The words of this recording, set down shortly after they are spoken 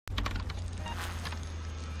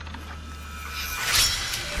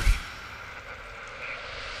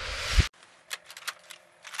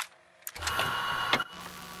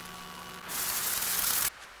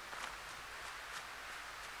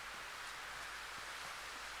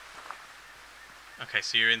Okay,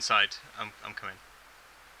 so you're inside. I'm coming.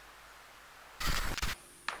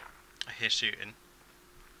 I hear shooting.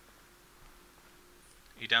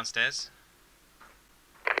 Are you downstairs?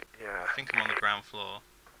 Yeah. I think I'm on the ground floor.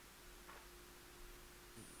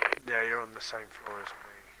 Yeah, you're on the same floor as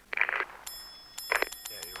me.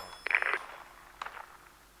 Yeah, you are.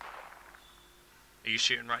 Are you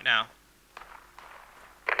shooting right now?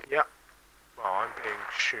 Yep. Well, I'm being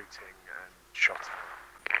shooting and shot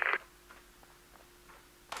at.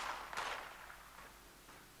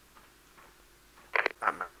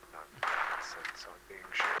 That makes sense. I'm being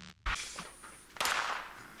shot.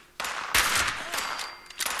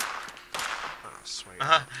 Oh, sweet.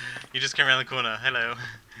 You just came around the corner. Hello.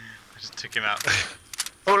 I just took him out.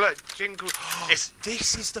 Oh look, Jingle. It's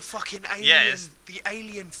This is the fucking alien. Yeah, the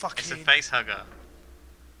alien fucking. it's a face hugger.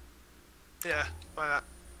 Yeah, like that.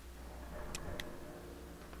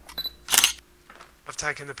 I've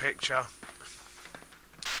taken the picture.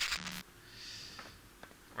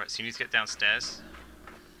 Right, so you need to get downstairs.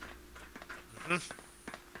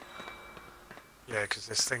 Yeah, because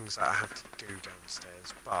there's things that I have to do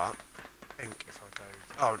downstairs, but I think if I go...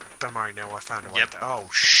 Oh, don't worry, Neil, I found a way. Yep. Oh,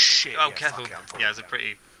 shit. Oh, yeah, careful. fuck it, Yeah, there's a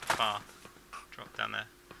pretty far drop down there.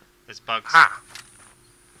 There's bugs. Ha!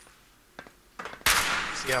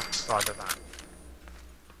 It's the other side of that.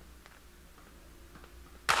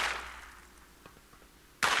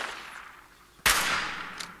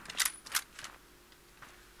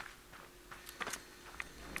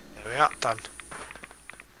 There we are, done.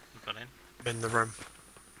 You got in? I'm in the room.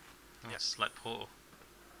 Oh, yeah. It's like Portal.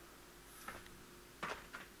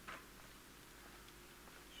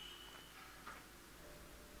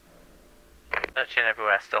 Searching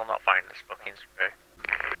everywhere, still not finding this fucking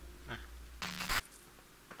screw.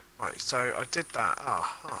 Right, so I did that.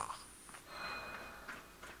 Ah,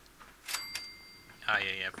 Ah,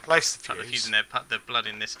 yeah. Replace the Put the fuse. fuse in there, put the blood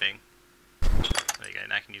in this thing. There you go,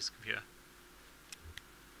 now I can use the computer.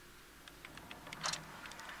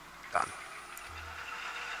 Done.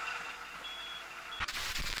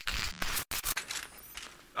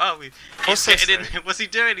 Oh, he's getting in. What's he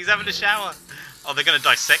doing? He's having a shower. Oh, they're going to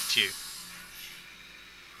dissect you.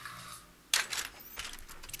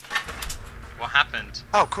 What happened?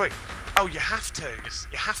 Oh, quick. Oh, you have to.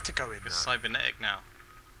 You have to go in You're there. cybernetic now.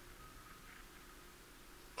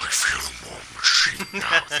 I feel more machine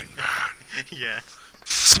now than man. Yeah.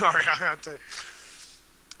 Sorry, I had to.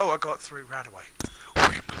 Oh, I got through. Ran away.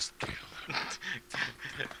 We must kill them.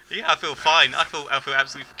 Yeah, I feel fine. I feel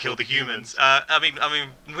absolutely kill the humans. I mean,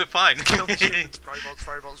 we're fine. Kill the humans.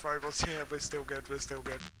 Robots. Yeah, we're still good.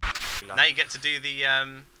 Now you get to do the Yeah.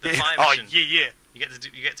 fire Oh, mission. yeah. You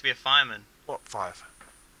get to be a fireman. What, 5?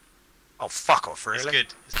 Oh, fuck off, really?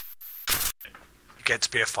 It's good. You get to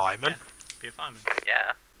be a fireman? Yeah, be a fireman.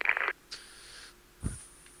 Yeah.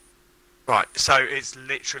 Right, so it's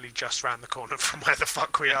literally just round the corner from where the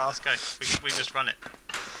fuck we are. Let's go. We just run it.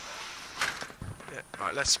 Yeah.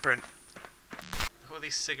 Right, let's sprint. Look at all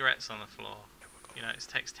these cigarettes on the floor. You know, it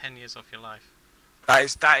takes 10 years off your life. That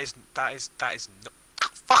is not...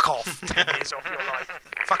 Fuck off! 10 years off your life.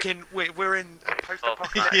 Fucking, we're in a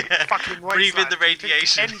post-apocalyptic fucking wasteland. Breathe in the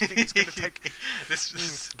radiation. Anything's gonna take...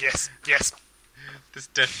 Yes. This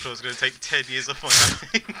death floor is going to take 10 years off my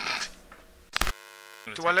life.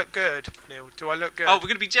 Do I look good, Neil? Do I look good? Oh, we're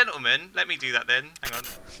going to be gentlemen. Let me do that then. Hang on.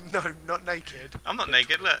 No, not naked. I'm not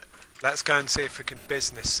naked, look. Let's go and see if we can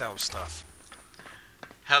business sell stuff.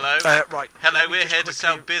 Hello? Right. Hello, let me we're just here to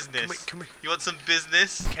sell quickly- business. Can we... You want some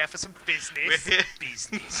business? Care for some business? We're here.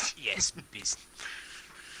 Business. Yes, business.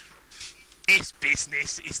 This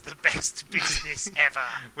business is the best business ever.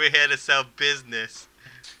 We're here to sell business.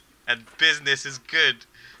 And business is good.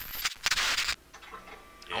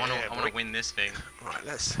 I want to win this thing. Right,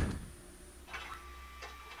 let's... Well,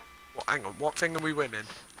 hang on, what thing are we winning?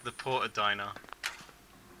 The Porter Diner.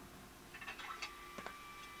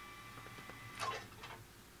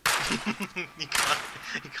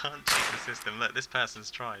 you can't cheat the system. Look, this person's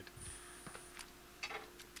tried.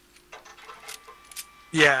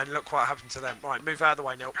 Yeah, and look what happened to them. Right, move out of the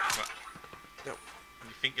way, Neil. What? Neil.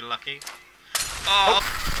 You think you're lucky? Oh!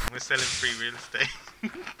 We're selling free real estate.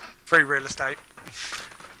 Free real estate.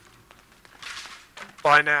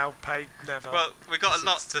 Buy now, pay never. Well, we got a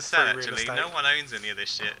lot to sell free real actually. estate. No one owns any of this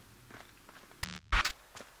shit.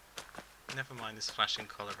 Never mind this flashing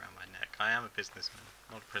collar around my neck. I am a businessman,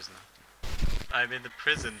 not a prisoner. I'm in the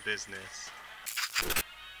prison business. Right,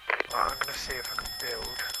 I'm gonna see if I can build.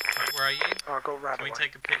 Right, where are you? Oh, I got ran Can we away.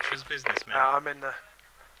 take a picture as businessmen? I'm in the...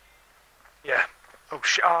 Yeah. Oh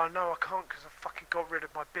shit, oh no I can't because I fucking got rid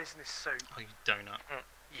of my business suit. Oh, you donut.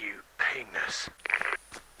 You penis.